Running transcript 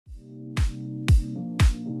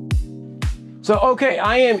So, okay,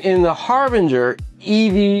 I am in the Harbinger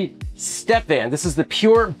EV Step van. This is the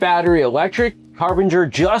pure battery electric. Harbinger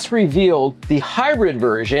just revealed the hybrid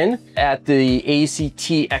version at the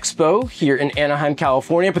ACT Expo here in Anaheim,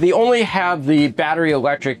 California, but they only have the battery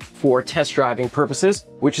electric for test driving purposes,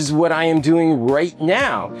 which is what I am doing right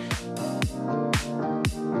now.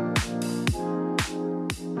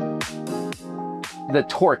 The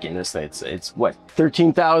torque in this thing, it's what,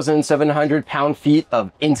 13,700 pound-feet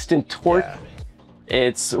of instant torque. Yeah.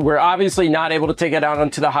 We're obviously not able to take it out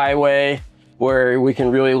onto the highway where we can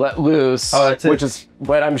really let loose, which is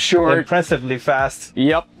what I'm sure. Impressively fast.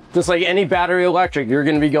 Yep. Just like any battery electric, you're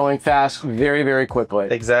going to be going fast very, very quickly.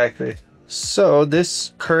 Exactly. So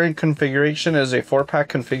this current configuration is a 4-pack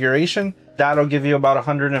configuration. That'll give you about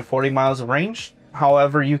 140 miles of range.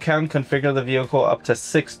 However, you can configure the vehicle up to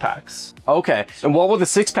 6 packs. Okay. And what will the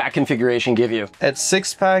 6-pack configuration give you? At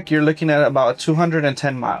 6-pack, you're looking at about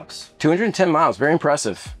 210 miles. 210 miles. Very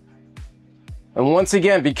impressive. And once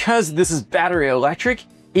again, because this is battery electric,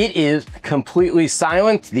 it is completely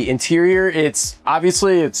silent. The interior, it's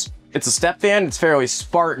a step van. It's fairly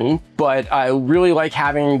Spartan, but I really like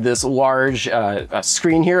having this large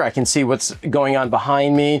screen here. I can see what's going on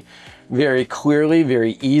behind me very clearly,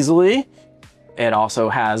 very easily. It also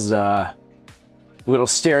has a little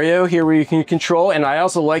stereo here where you can control. And I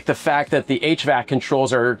also like the fact that the HVAC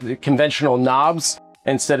controls are conventional knobs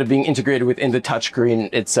instead of being integrated within the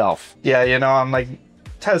touchscreen itself. Yeah, you know, unlike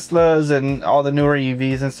Teslas and all the newer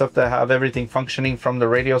EVs and stuff that have everything functioning from the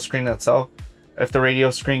radio screen itself. If the radio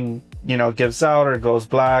screen, you know, gives out or goes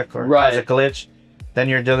black or has a glitch, then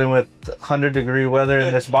you're dealing with 100-degree weather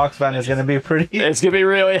and this box van is going to be pretty... It's going to be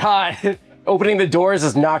really hot. Opening the doors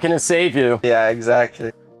is not going to save you. Yeah,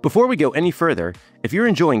 exactly. Before we go any further, if you're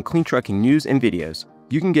enjoying clean trucking news and videos,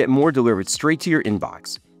 you can get more delivered straight to your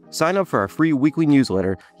inbox. Sign up for our free weekly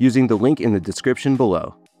newsletter using the link in the description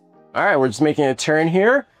below. All right, we're just making a turn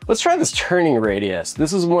here. Let's try this turning radius.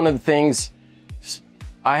 This is one of the things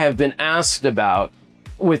I have been asked about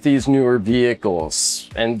with these newer vehicles.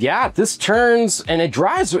 And yeah, this turns and it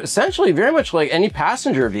drives essentially very much like any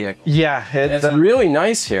passenger vehicle. Yeah, it's really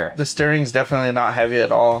nice here. The steering's definitely not heavy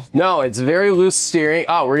at all. No, it's very loose steering.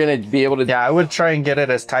 Oh, we're gonna be able to... Yeah, I would try and get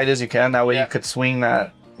it as tight as you can. That way you could swing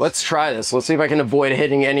that. Let's try this. Let's see if I can avoid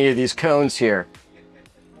hitting any of these cones here.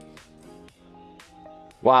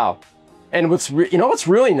 Wow. And what's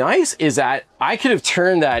really nice is that I could have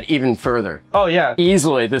turned that even further. Oh yeah.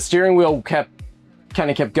 Easily. The steering wheel kind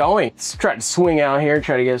of kept going. Let's try to swing out here,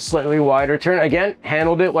 try to get a slightly wider turn. Again,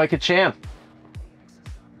 handled it like a champ.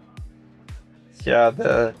 Yeah,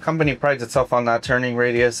 the company prides itself on that turning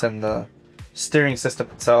radius and the steering system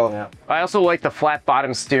itself. Yeah. I also like the flat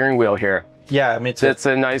bottom steering wheel here. Yeah, me too. It's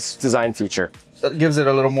a nice design feature. It gives it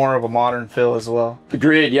a little more of a modern feel as well.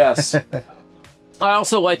 Agreed, yes. I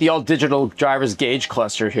also like the all-digital driver's gauge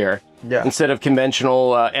cluster here. Yeah. Instead of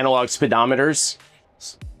conventional analog speedometers.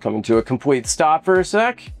 Coming to a complete stop for a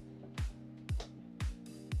sec.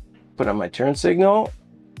 Put on my turn signal.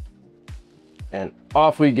 And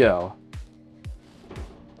off we go.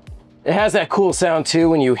 It has that cool sound too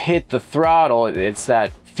when you hit the throttle. It's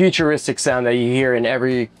that futuristic sound that you hear in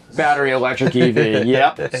every battery electric EV.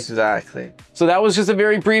 Yep. Exactly. So that was just a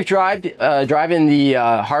very brief drive, driving the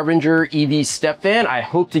Harbinger EV Step van. I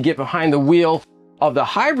hope to get behind the wheel of the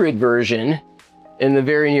hybrid version in the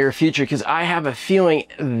very near future, because I have a feeling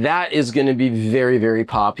that is going to be very, very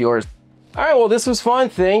popular. All right, well, this was fun.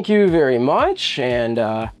 Thank you very much.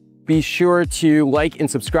 And be sure to like and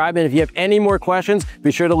subscribe. And if you have any more questions,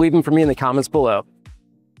 be sure to leave them for me in the comments below.